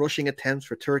 11 rushing attempts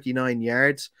for 39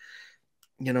 yards.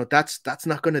 That's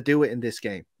not going to do it in this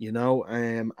game,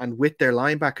 and with their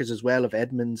linebackers as well of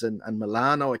Edmonds and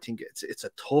Milano, I think it's a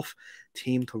tough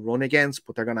team to run against,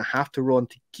 but they're going to have to run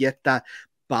to get that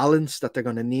balance that they're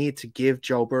going to need to give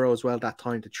Joe Burrow as well that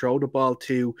time to throw the ball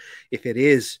to, if it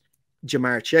is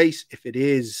Jamar Chase, if it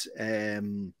is,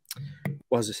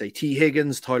 T.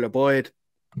 Higgins, Tyler Boyd.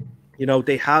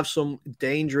 They have some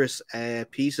dangerous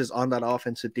pieces on that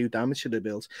offense that do damage to the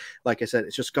Bills. Like I said,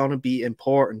 it's just going to be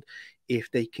important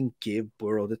if they can give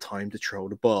Burrow the time to throw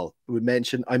the ball. I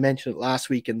mentioned it last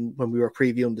week, and when we were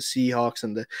previewing the Seahawks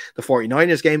and the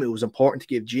 49ers game, it was important to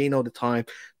give Geno the time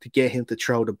to get him to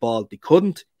throw the ball. They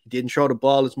couldn't. He didn't throw the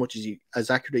ball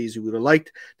as accurately as he would have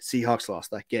liked. The Seahawks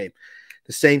lost that game.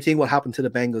 The same thing will happen to the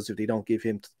Bengals if they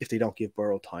don't give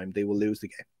Burrow time. They will lose the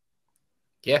game.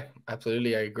 Yeah,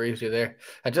 absolutely. I agree with you there.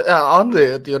 And just, on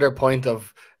the other point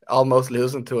of almost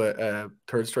losing to a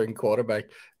third string quarterback,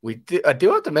 I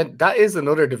do have to mention that is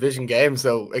another division game.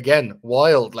 So again,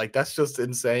 wild. Like that's just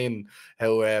insane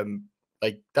how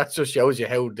that just shows you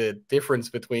how the difference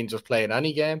between just playing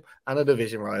any game and a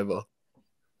division rival.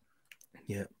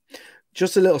 Yeah.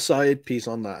 Just a little side piece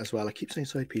on that as well. I keep saying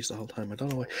side piece the whole time. I don't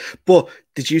know why. But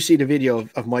did you see the video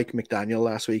of Mike McDaniel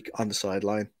last week on the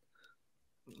sideline?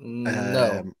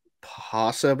 No.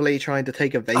 Possibly trying to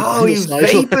take a vape. Oh, he was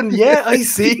vaping. Yeah, I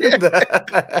see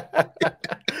that.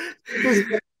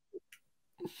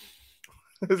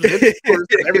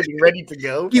 Everything ready to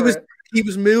go. He was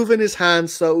moving his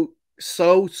hands so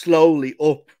slowly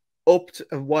up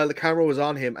and while the camera was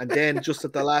on him, and then just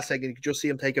at the last second, you could just see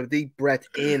him take a deep breath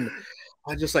in.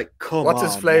 I'm just like, come on. What's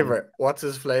his flavor? Man. What's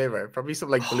his flavor? Probably some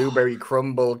like blueberry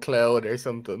crumble cloud or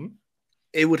something.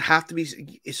 It would have to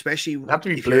be, especially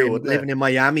if you're living in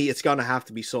Miami, it's going to have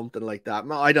to be something like that.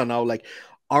 I don't know, like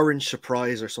orange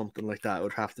surprise or something like that. It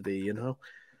would have to be, But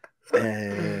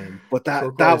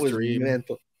that was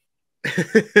mental.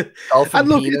 Dolphin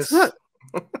look, penis. It's not.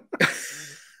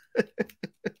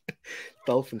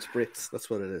 Dolphin spritz.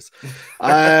 That's what it is.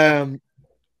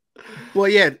 Well,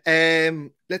 yeah.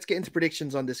 Let's get into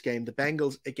predictions on this game. The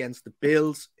Bengals against the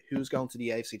Bills. Who's going to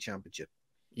the AFC Championship?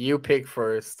 You pick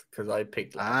first because I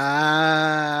picked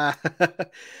last.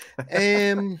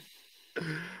 It's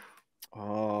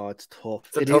tough.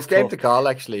 It's a tough game to call,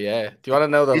 actually. Yeah. Do you want to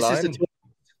know the line?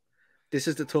 This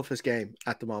is the toughest game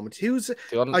at the moment.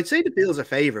 I'd say the Bills are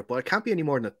favorite, but it can't be any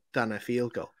more than a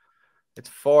field goal. It's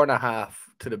 4.5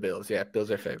 to the Bills. Yeah,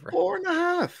 Bills are favorite.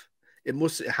 4.5.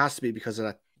 It has to be because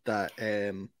of that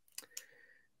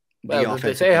the Well, did they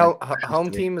offensive say line how has home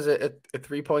to be. team is a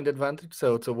 3 point advantage?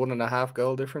 So it's a 1.5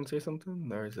 goal difference or something?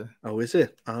 Or is it Oh, is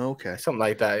it? Oh, okay. something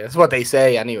like that? That's what they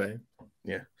say anyway.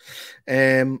 Yeah.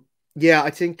 Yeah, I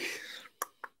think.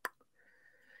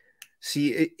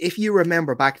 See, if you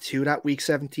remember back to that Week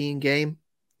 17 game,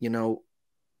 you know,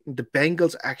 the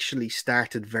Bengals actually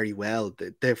started very well.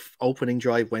 Their opening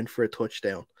drive went for a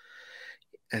touchdown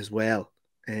as well.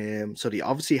 So they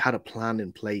obviously had a plan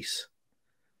in place.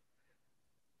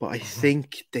 But I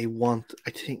think I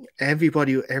think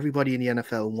everybody in the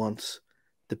NFL wants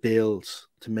the Bills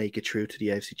to make it through to the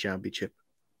AFC Championship.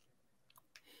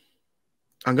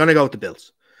 I'm going to go with the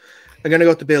Bills. I'm going to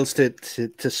go with the Bills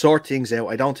to sort things out.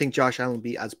 I don't think Josh Allen will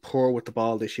be as poor with the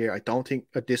ball this year. I don't think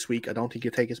this week. I don't think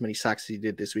he'll take as many sacks as he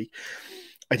did this week.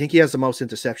 I think he has the most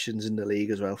interceptions in the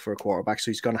league as well for a quarterback, so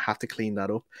he's going to have to clean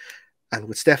that up. And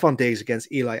with Stephon Diggs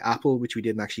against Eli Apple, which we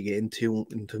didn't actually get into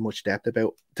much depth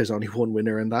about, there's only one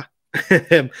winner in that.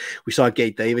 We saw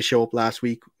Gabe Davis show up last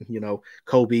week. You know,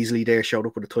 Cole Beasley there showed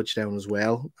up with a touchdown as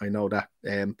well. I know that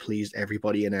pleased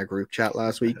everybody in our group chat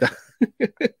last week that,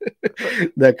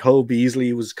 that Cole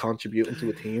Beasley was contributing to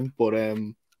a team. But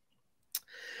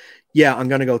yeah, I'm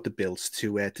gonna go with the Bills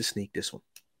to sneak this one.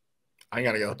 I'm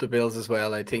gonna go with the Bills as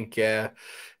well. I think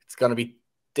it's gonna be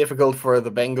difficult for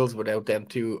the Bengals without them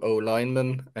two O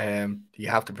linemen. You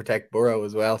have to protect Burrow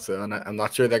as well, so I'm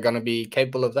not sure they're gonna be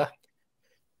capable of that.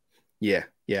 Yeah,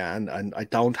 and I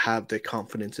don't have the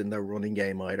confidence in their running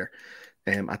game either.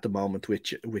 At the moment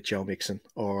with Joe Mixon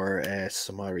or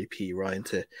Samari P. Ryan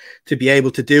to be able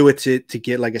to do it to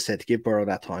get, like I said, to give Burrow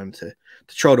that time to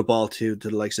throw the ball to the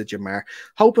likes of Jamar.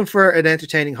 Hoping for an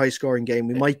entertaining, high scoring game.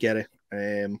 We might get it.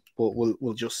 But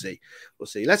we'll just see. We'll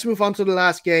see. Let's move on to the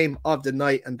last game of the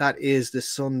night, and that is the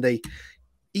Sunday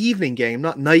evening game,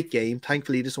 not night game.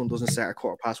 Thankfully, this one doesn't start at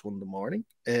 1:15 in the morning.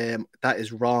 That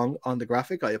is wrong on the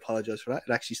graphic. I apologize for that.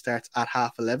 It actually starts at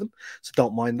 11:30, so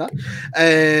don't mind that.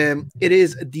 It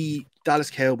is the Dallas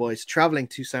Cowboys traveling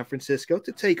to San Francisco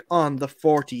to take on the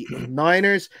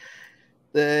 49ers.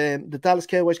 The Dallas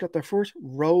Cowboys got their first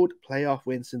road playoff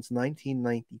win since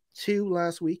 1992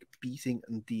 last week, beating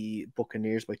the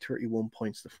Buccaneers by 31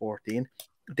 points to 14.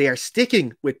 They are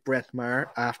sticking with Brett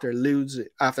Maher after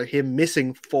him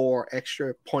missing 4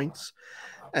 extra point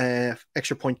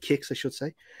kicks, I should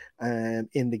say,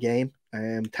 in the game.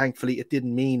 Thankfully, it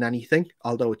didn't mean anything,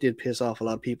 although it did piss off a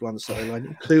lot of people on the sideline,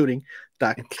 including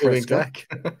Dak Prescott.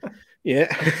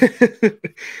 Yeah.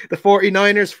 The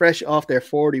 49ers, fresh off their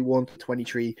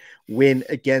 41-23 win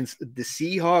against the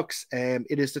Seahawks.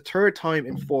 It is the third time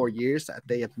in 4 years that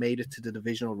they have made it to the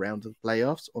divisional round of the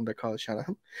playoffs under Kyle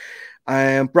Shanahan.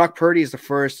 Brock Purdy is the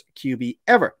first rookie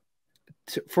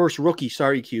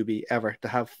QB ever to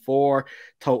have 4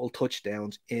 total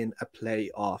touchdowns in a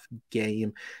playoff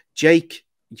game. Jake,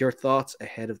 your thoughts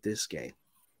ahead of this game?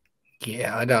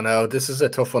 Yeah, I don't know. This is a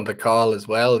tough one to call as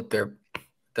well.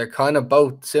 They're kind of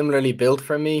both similarly built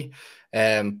for me.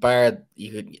 Dak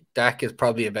is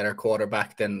probably a better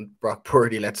quarterback than Brock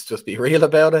Purdy. Let's just be real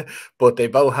about it. But they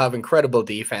both have incredible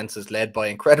defenses led by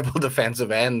incredible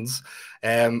defensive ends,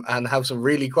 and have some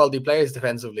really quality players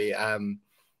defensively. And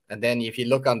then if you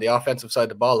look on the offensive side of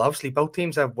the ball, obviously both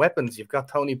teams have weapons. You've got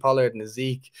Tony Pollard and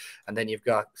Zeke, and then you've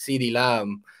got CeeDee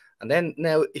Lamb. And then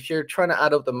now, if you're trying to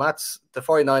add up the mats, the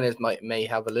 49ers may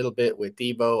have a little bit with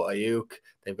Debo, Ayuk.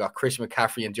 They've got Chris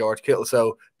McCaffrey and George Kittle.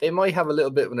 So they might have a little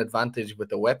bit of an advantage with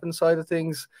the weapon side of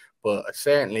things. But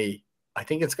certainly, I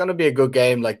think it's going to be a good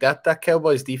game. Like that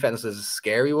Cowboys defense is a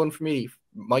scary one for me.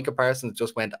 Micah Parsons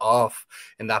just went off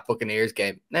in that Buccaneers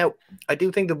game. Now, I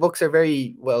do think the Bucs are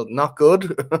very, well, not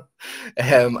good.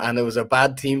 And it was a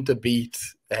bad team to beat.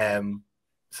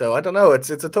 So I don't know.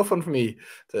 It's a tough one for me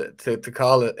to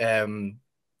call it.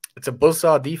 It's a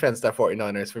buzzsaw defense, that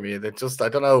 49ers, for me. They just, I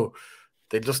don't know.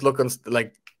 They just look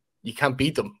like you can't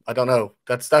beat them. I don't know.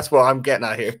 That's what I'm getting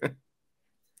at here.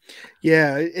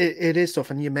 Yeah, it is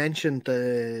tough. And you mentioned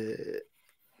the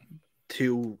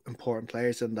 2 important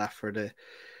players in that for the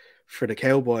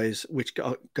Cowboys, which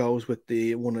goes with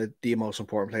one of the most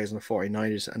important players in the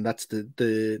 49ers, and that's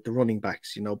the running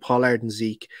backs, you know, Pollard and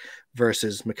Zeke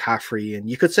versus McCaffrey. And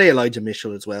you could say Elijah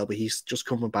Mitchell as well, but he's just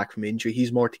coming back from injury.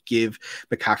 He's more to give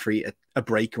McCaffrey a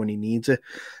break when he needs it.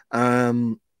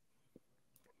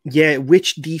 Yeah,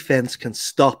 which defense can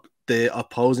stop the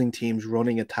opposing team's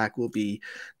running attack will be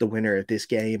the winner of this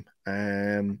game.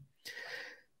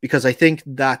 Because I think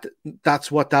that's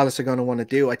what Dallas are going to want to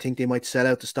do. I think they might set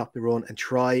out to stop the run and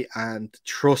try and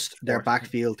trust their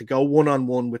backfield to go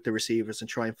one-on-one with the receivers and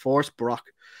try and force Brock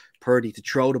Purdy to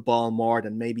throw the ball more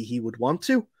than maybe he would want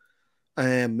to.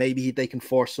 Maybe they can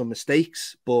force some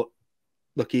mistakes, but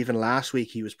look, even last week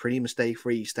he was pretty mistake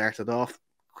free. He started off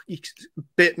a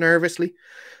bit nervously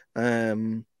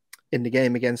in the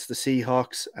game against the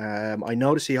Seahawks. I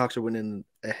know the Seahawks are winning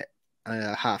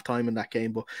half time in that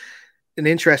game, but an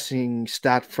interesting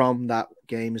stat from that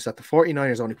game is that the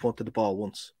 49ers only punted the ball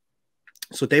once.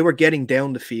 So they were getting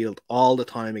down the field all the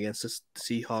time against the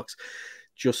Seahawks.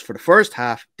 Just for the first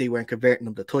half, they weren't converting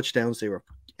them to touchdowns. They were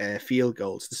field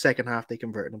goals. The second half, they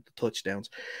converted them to touchdowns.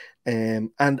 And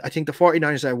I think the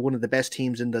 49ers are one of the best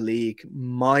teams in the league,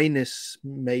 minus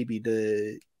maybe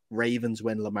the Ravens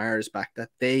when Lamar is back, that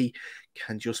they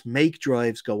can just make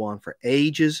drives go on for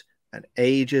ages and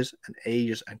ages and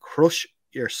ages and crush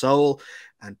your soul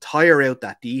and tire out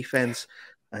that defense.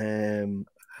 And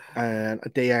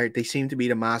they seem to be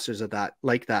the masters of that,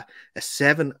 like that. A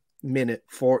 7-minute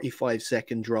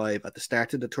 45-second drive at the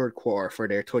start of the third quarter for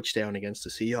their touchdown against the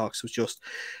Seahawks was just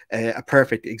a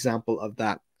perfect example of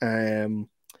that.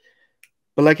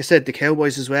 But like I said, the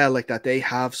Cowboys as well, like that, they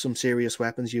have some serious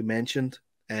weapons. You mentioned,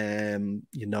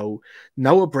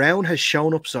 Noah Brown has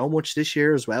shown up so much this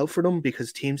year as well for them,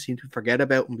 because teams seem to forget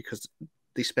about him because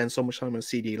they spend so much time on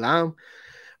CD Lamb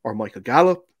or Michael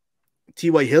Gallup.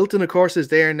 T.Y. Hilton, of course, is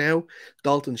there now.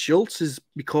 Dalton Schultz has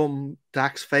become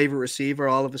Dak's favorite receiver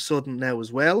all of a sudden now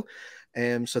as well.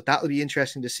 So that'll be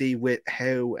interesting to see with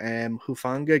how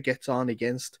Hufanga gets on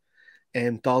against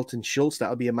Dalton Schultz.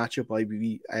 That'll be a matchup I'd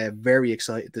be very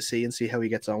excited to see, and see how he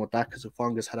gets on with that, because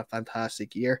Hufanga's had a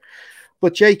fantastic year.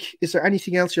 But Jake, is there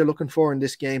anything else you're looking for in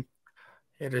this game?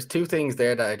 Yeah, there's two things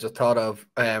there that I just thought of.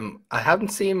 I haven't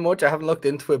seen much. I haven't looked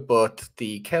into it, but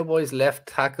the Cowboys left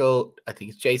tackle, I think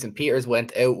it's Jason Peters,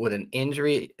 went out with an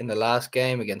injury in the last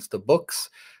game against the Bucks.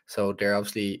 So they're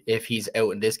obviously, if he's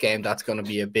out in this game, that's going to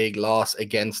be a big loss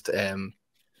against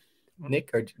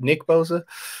Nick Bosa.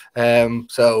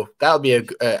 So that'll be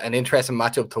an interesting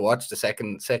matchup to watch. The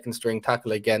second string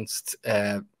tackle against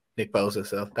Nick Bosa,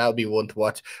 so that'll be one to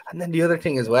watch. And then the other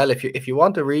thing as well, if you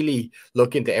want to really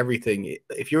look into everything,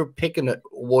 if you're picking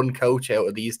one coach out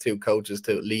of these two coaches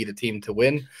to lead a team to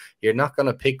win, you're not going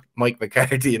to pick Mike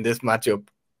McCarthy in this matchup.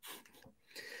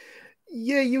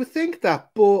 Yeah, you think that,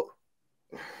 but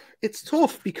it's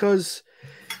tough, because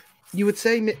you would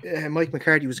say Mike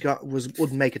McCarthy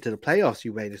wouldn't make it to the playoffs.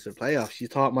 You made it to the playoffs. You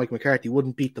thought Mike McCarthy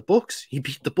wouldn't beat the Bucks. He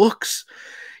beat the Bucks.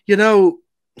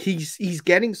 He's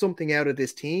getting something out of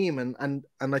this team, and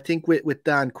I think with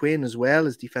Dan Quinn as well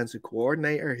as defensive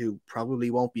coordinator, who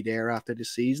probably won't be there after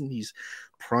this season. He's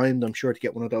primed, I'm sure, to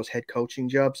get one of those head coaching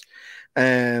jobs.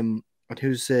 And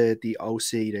who's the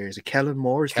OC there? Is it Kellen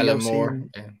Moore? Kellen Moore.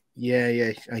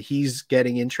 Yeah. He's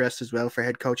getting interest as well for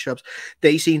head coach jobs.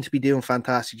 They seem to be doing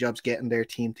fantastic jobs getting their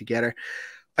team together.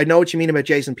 I know what you mean about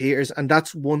Jason Peters, and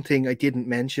that's one thing I didn't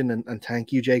mention, and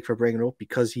thank you, Jake, for bringing it up,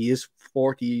 because he is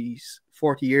 40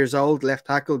 years old, left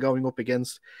tackle, going up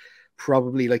against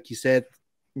probably, like you said,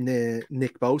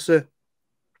 Nick Bosa.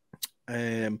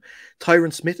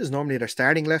 Tyron Smith is normally their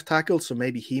starting left tackle, so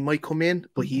maybe he might come in,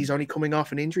 but he's only coming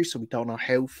off an injury, so we don't know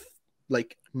how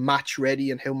match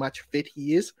ready and how match fit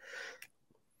he is.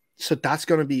 So that's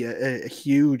going to be a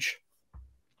huge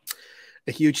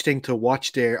thing to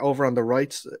watch there. Over on the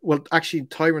right, well, actually,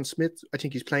 Tyron Smith, I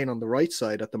think he's playing on the right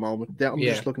side at the moment. I'm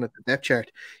just looking at the depth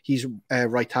chart. He's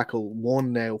right tackle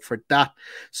 1 now for that.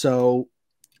 So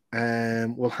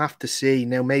we'll have to see.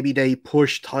 Now, maybe they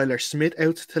push Tyler Smith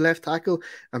out to left tackle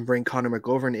and bring Connor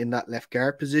McGovern in that left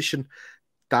guard position.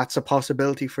 That's a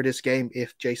possibility for this game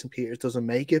if Jason Peters doesn't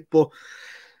make it. But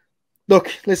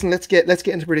look, listen, let's get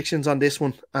into predictions on this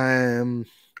one.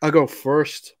 I'll go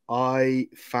first. I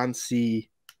fancy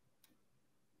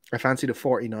the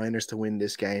 49ers to win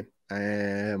this game.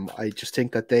 I just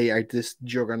think that they are this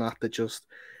juggernaut that just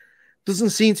doesn't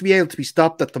seem to be able to be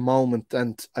stopped at the moment.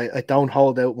 And I don't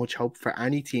hold out much hope for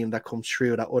any team that comes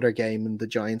through that other game in the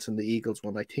Giants and the Eagles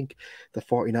one. I think the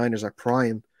 49ers are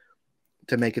primed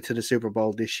to make it to the Super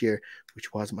Bowl this year,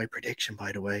 which was my prediction,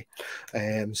 by the way.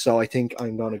 So I think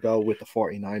I'm going to go with the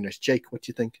 49ers. Jake, what do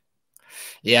you think?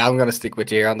 Yeah, I'm going to stick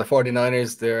with you on the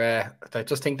 49ers. I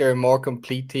just think they're a more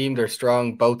complete team. They're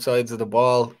strong both sides of the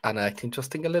ball, and I think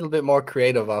a little bit more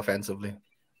creative offensively.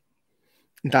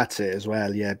 That's it as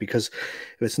well, yeah, because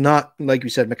if it's not, like we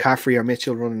said, McCaffrey or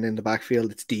Mitchell running in the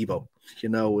backfield, it's Debo,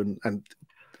 and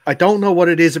I don't know what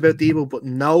it is about Debo, but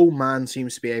no man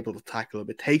seems to be able to tackle him.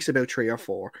 It takes about 3 or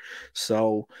 4.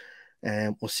 So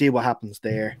we'll see what happens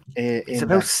there. He's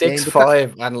about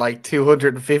 6'5" and like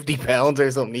 250 pounds or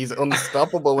something. He's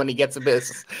unstoppable when he gets a bit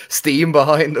of steam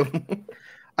behind him.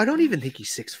 I don't even think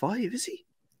he's 6'5", is he?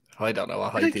 I don't know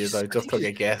what height he is. I just took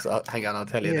a guess. Hang on, I'll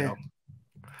tell you now.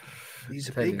 He's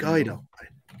a big guy, though.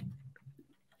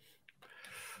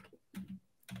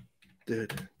 dude.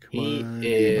 Come He on,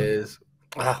 is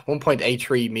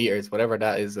 1.83 meters, whatever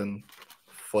that is in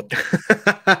foot.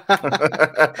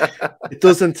 It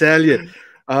doesn't tell you.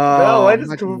 No, I just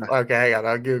that. hang on,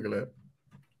 I'll Google it.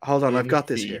 Hold on, I've In got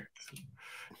this feet. here.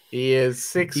 He is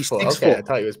 6 He's foot. 6 Okay, I foot.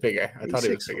 thought he was bigger. I He's thought he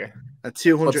was 6 foot bigger. at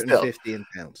 215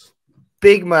 pounds.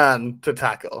 Big man to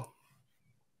tackle.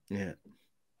 Yeah.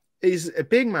 He's a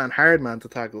big man, hard man to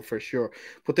tackle for sure.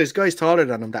 But there's guys taller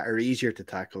than him that are easier to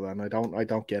tackle, and I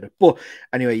don't get it. But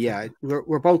anyway, yeah,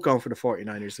 we're both going for the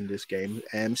 49ers in this game.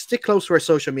 Stick close to our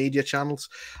social media channels.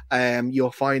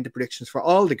 You'll find the predictions for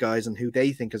all the guys and who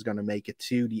they think is going to make it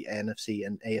to the NFC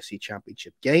and AFC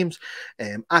Championship games.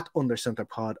 At Under Center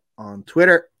Pod on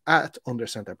Twitter, at Under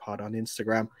Center Pod on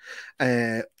Instagram,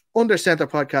 Under Center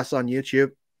Podcast on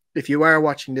YouTube. If you are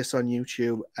watching this on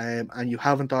YouTube and you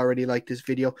haven't already liked this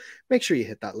video, make sure you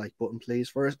hit that like button, please,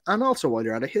 for us. And also, while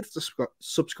you're at it, hit the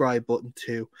subscribe button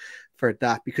too for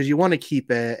that, because you want to keep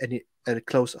a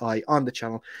close eye on the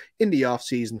channel in the off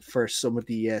season for some of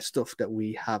the stuff that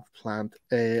we have planned.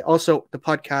 Also, the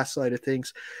podcast side of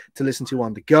things to listen to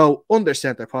on the go, Under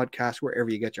Center Podcast, wherever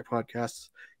you get your podcasts,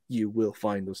 you will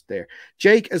find us there.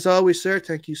 Jake, as always, sir,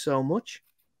 thank you so much.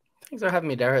 Thanks for having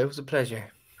me, Daragh. It was a pleasure.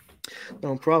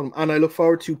 No problem. And I look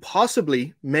forward to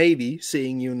possibly, maybe,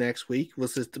 seeing you next week. Well,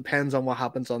 this depends on what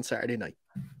happens on Saturday night.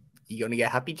 You gonna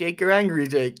get happy, Jake, or angry,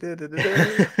 Jake?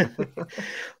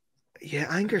 Yeah,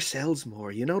 anger sells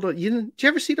more. You know, do you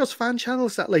ever see those fan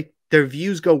channels that like their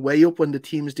views go way up when the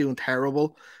team is doing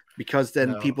terrible because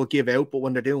then people give out, but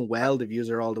when they're doing well, the views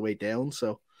are all the way down.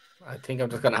 So I think I'm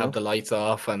just gonna have the lights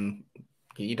off, and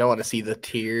you don't want to see the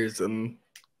tears and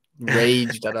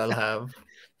rage that I'll have.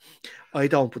 I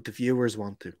don't, but the viewers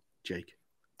want to, Jake.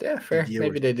 Yeah, fair.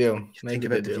 Maybe they do. Maybe think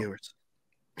about the viewers.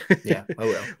 Yeah, I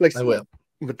will. I will.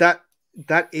 But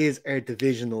that is our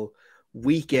divisional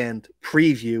weekend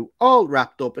preview, all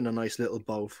wrapped up in a nice little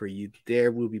bow for you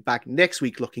there. We'll be back next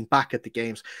week looking back at the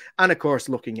games and, of course,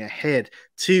 looking ahead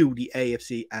to the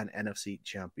AFC and NFC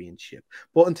Championship.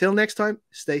 But until next time,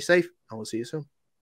 stay safe and we'll see you soon.